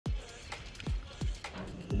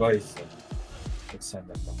누가 있어? Let's send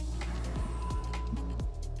that one.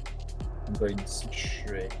 I'm going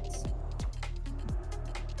straight.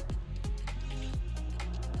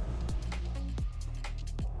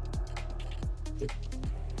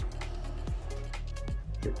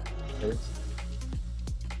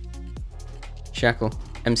 Shackle.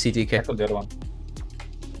 MCDK. Tackle the other one.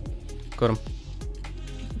 Got him.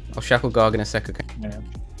 I'll shackle Garg in a sec, okay? Yeah,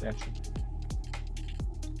 yeah.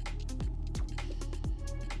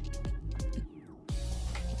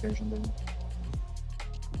 Occasion then.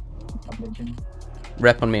 I'm blinking.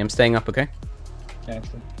 Rep on me, I'm staying up, okay? Yeah,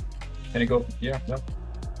 actually. Can you go? Yeah, no.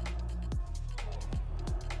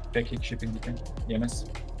 Back kick shipping DK. EMS.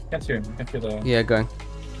 Can't hear him. Can't feel the. Yeah, going.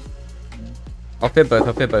 I'll fit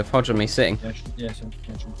both, Hodge on me, sitting. Yeah, yeah, sure.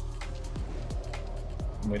 Yeah, sure.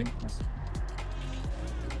 I'm waiting. Nice.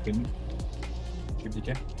 Win. Ship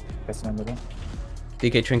DK. That's my middle.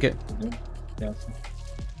 DK trinket. Yeah,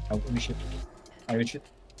 I'll finish it. I reach it.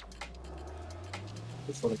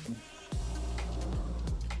 Good for it.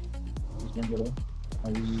 He's going to go.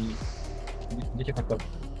 DK fucked up.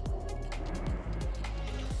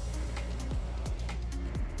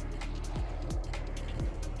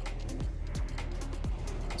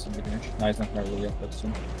 Nice, not really up that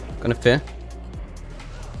soon. Gonna fear.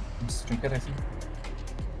 Trinket, I think.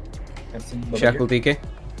 Shackle DK.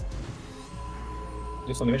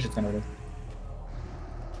 Just on the midget already.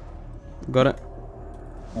 Got it.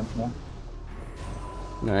 No.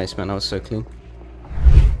 Nice, man, that was so clean.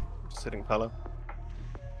 Sitting Paladin.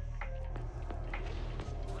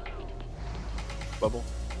 Bubble.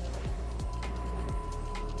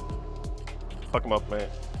 Fuck him up, mate.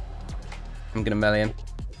 I'm gonna melee him.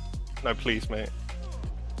 No, please, mate.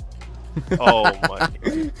 Oh my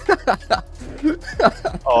god.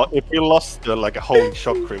 Oh, if he lost like a holy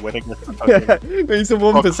shock crit when he gets a fucking He's a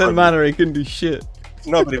 1% mana, he couldn't do shit.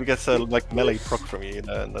 No, but if he gets a like melee proc from you,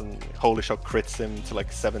 know, and then holy shock crits him to like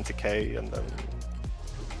 70k, and then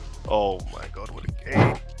oh my god, what a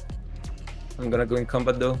game! I'm gonna go in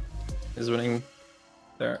combat though. He's running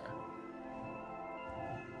there.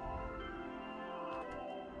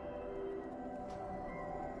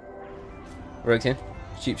 Rogue's here.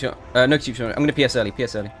 Cheap shot. No cheap shot. I'm gonna PS early.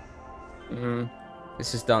 PS early.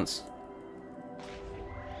 This is dance.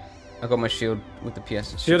 I got my shield with the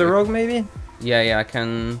PS. You're the rogue, maybe? Yeah, yeah, I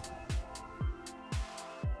can.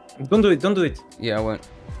 Don't do it. Don't do it. Yeah, I won't.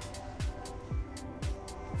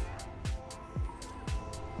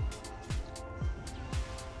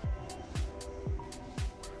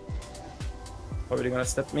 Probably gonna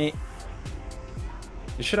step me.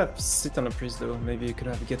 You should have sit on a priest though. Maybe you could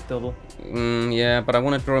have get double. Yeah, but I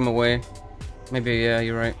want to draw him away. Maybe, yeah,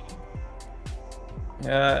 you're right.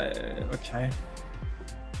 Yeah, okay.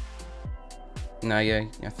 No, yeah,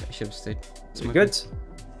 I should have stayed. You good?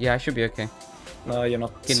 Yeah, I should be okay. No, you're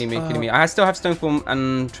not. Kidding me. I still have Stoneform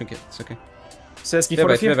and Trinket. It's okay. Says before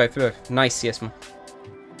the fear. Nice, yes, man.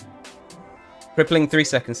 Crippling 3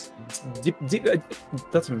 seconds. Deep,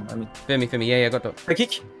 that's I mean. Fear me. Yeah, got dot. A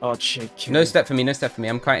kick? Oh, check. No step for me.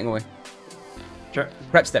 I'm kiting away. Sure.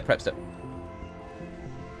 Prep step.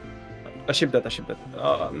 I ship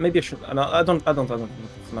that. Maybe I should. No, I don't.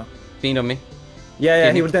 No. Fiend on me.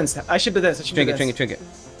 Yeah, he would dance. I ship the dance. Trinket.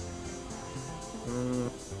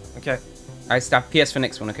 Okay. I stab PS for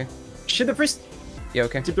next one, okay? Ship the priest. Yeah,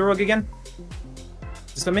 okay. Tip the rogue again.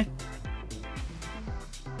 Just on me.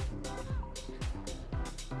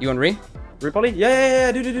 You want re? Poly?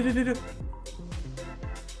 Yeah. Do.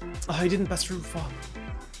 Oh, he didn't pass through. Fuck.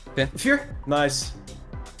 Yeah. Fear. Nice.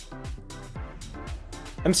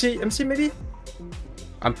 MC maybe?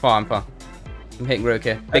 I'm far. I'm hitting rogue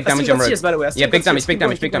here. Big damage on rogue. CS, by the way. Yeah, big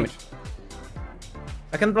damage.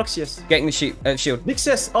 I can block CS. Getting the shield. Big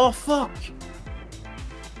CS. Oh, fuck.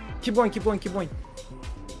 Keep going.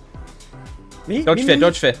 Me? Dodge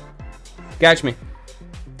fear. Gouge me.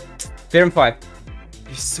 Fear him 5.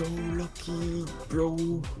 You're so lucky,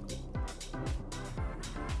 bro.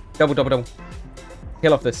 Double.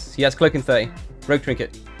 Heal off this. He has cloak in 30. Rogue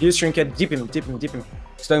trinket. Use trinket. Deep him.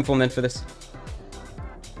 Stoneform then for this.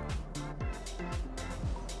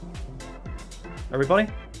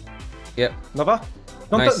 Everybody? Yep. Nova?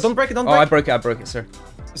 Nice. Don't break it, I broke it, sir.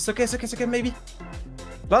 It's okay, maybe.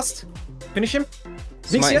 Last. Finish him.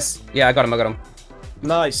 Big Smite. CS? Yeah, I got him.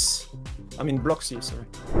 Nice. I mean, block CS, sorry.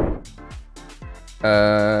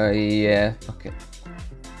 Yeah. Fuck it.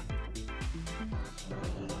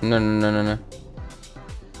 No.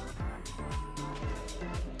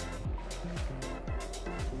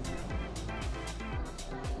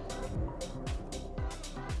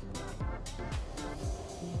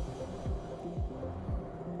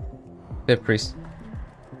 Fear priest.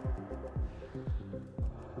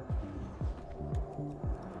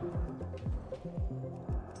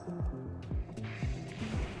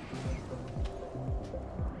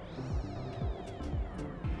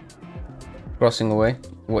 Crossing away.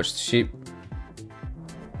 Watch the sheep.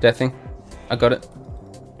 Deathing. I got it.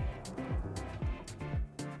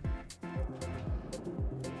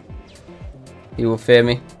 He will fear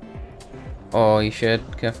me. Oh, he should.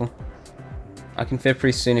 Careful. I can fear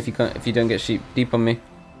priest soon if you can't. If you don't get sheep deep on me.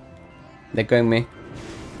 They're going me.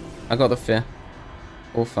 I got the fear.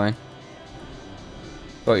 All fine.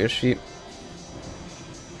 Got your sheep.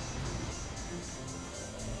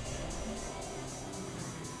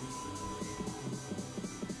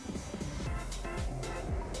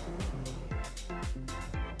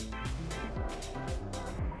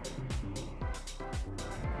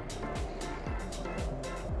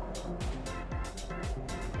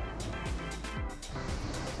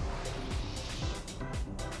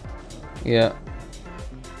 Yeah.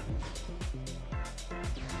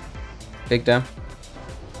 Big down.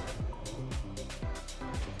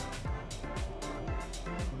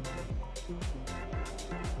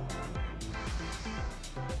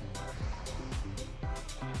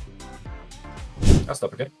 I'll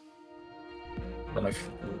stop, okay? Don't know if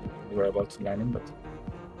you were about to line in, but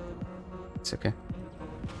It's okay.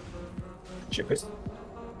 check this.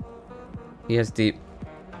 He has deep.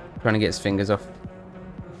 Trying to get his fingers off.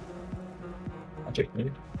 I'll check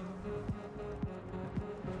maybe.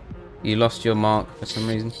 You lost your mark for some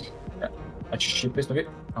reason. Yeah. I just sheep this, okay?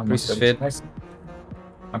 Priest is feared. Nice.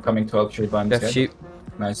 I'm coming to help you by Death sheep.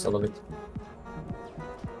 Nice, I love it.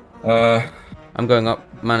 I'm going up.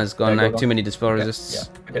 Mana's gone Yeah, now. go Too many dispel yeah, resists.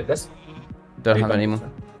 yeah. Okay, this. Don't Are you have any coming?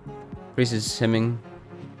 more. Priest is hemming.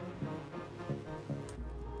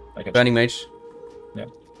 I can Burning mage. Yeah.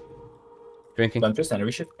 Drinking. Done first and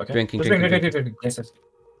reshift. Okay. Drinking, Just drinking, drink. Yes, yes.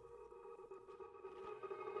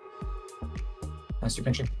 Nice, you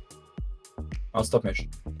can drink. I'll stop mage.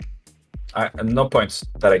 No points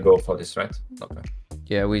that I go for this, right? No point.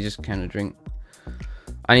 Yeah, we just kind of drink.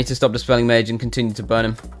 I need to stop dispelling mage and continue to burn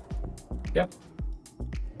him. Yeah.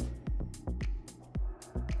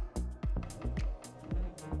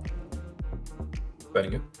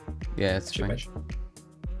 Burning you. Yeah, it's Cheap fine. mage.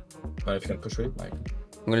 But if you can push with it, like.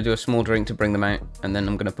 I'm gonna do a small drink to bring them out, and then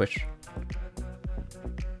I'm gonna push.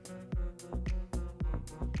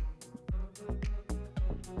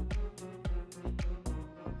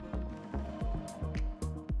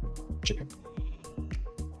 Chicken.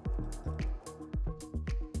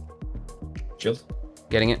 Shield.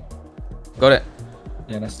 Getting it. Got it.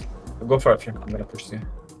 Yeah, nice. Go for it here. I'm gonna push you.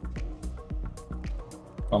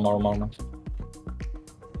 One more.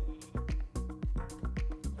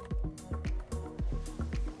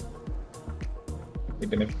 Keep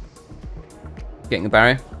the mid. Getting the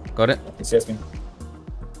barrier. Got it. He sees me.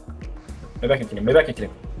 Maybe I can kill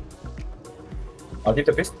him. I'll keep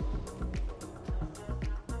the fist.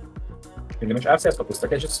 Kill the mage. I have CS for fist.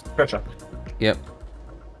 Okay, just pressure. Yep.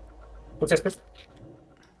 Put CS fist.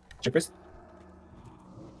 Check fist.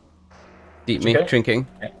 Deep me. Okay. Drinking.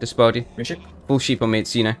 Yeah. Dispelled you. Mid ship. Full sheep on me.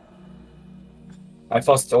 It's I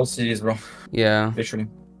fast all series, bro. Yeah. Literally.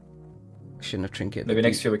 Shouldn't have trinket. Maybe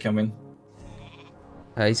next year we can win.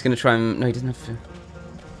 He's gonna try and. No, he doesn't have to.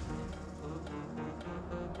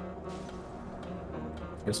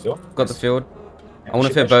 Yes, Phil. Got the field. Yeah, I wanna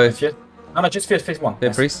ship fear mage. both. Fear. No, just fear phase one. Fear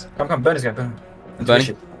Nice. priest. Come, burn this guy, burn. Into Burning. the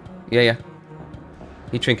ship. Yeah.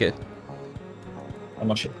 He trinketed. I'm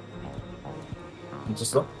not shit. I'm too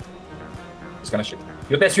slow. He's gonna shit.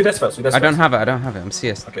 You dash first. I don't have it. I'm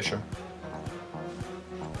CS. Okay, sure.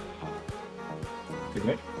 Good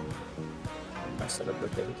mate. Nice setup,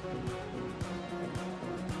 look at it.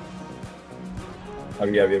 Are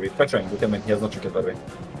we? Try trying. Look at him. He has no trinket, by the way.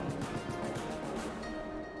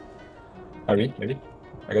 Are we? Ready?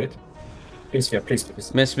 I got it. Please, fear,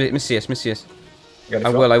 please. Miss CS. You got it,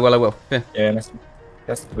 I Phil? will. Yeah. Yeah, nice.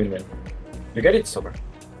 That's the win-win. You get it? Sober.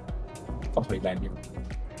 Hopefully blind you.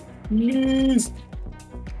 Yes!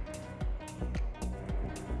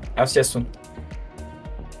 I have CS soon.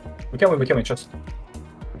 We can win, trust.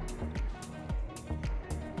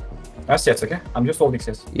 I have CS, okay? I'm just holding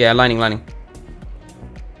CS. Yeah, lining.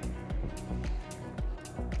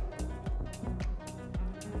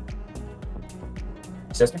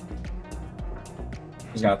 CS me?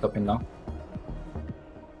 He's gonna top in now.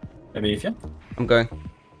 Maybe if you? I'm going.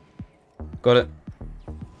 Got it.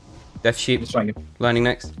 Death sheep. He's trying it. Lining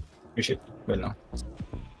next. You shit. Well now.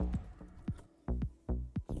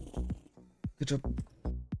 Good job.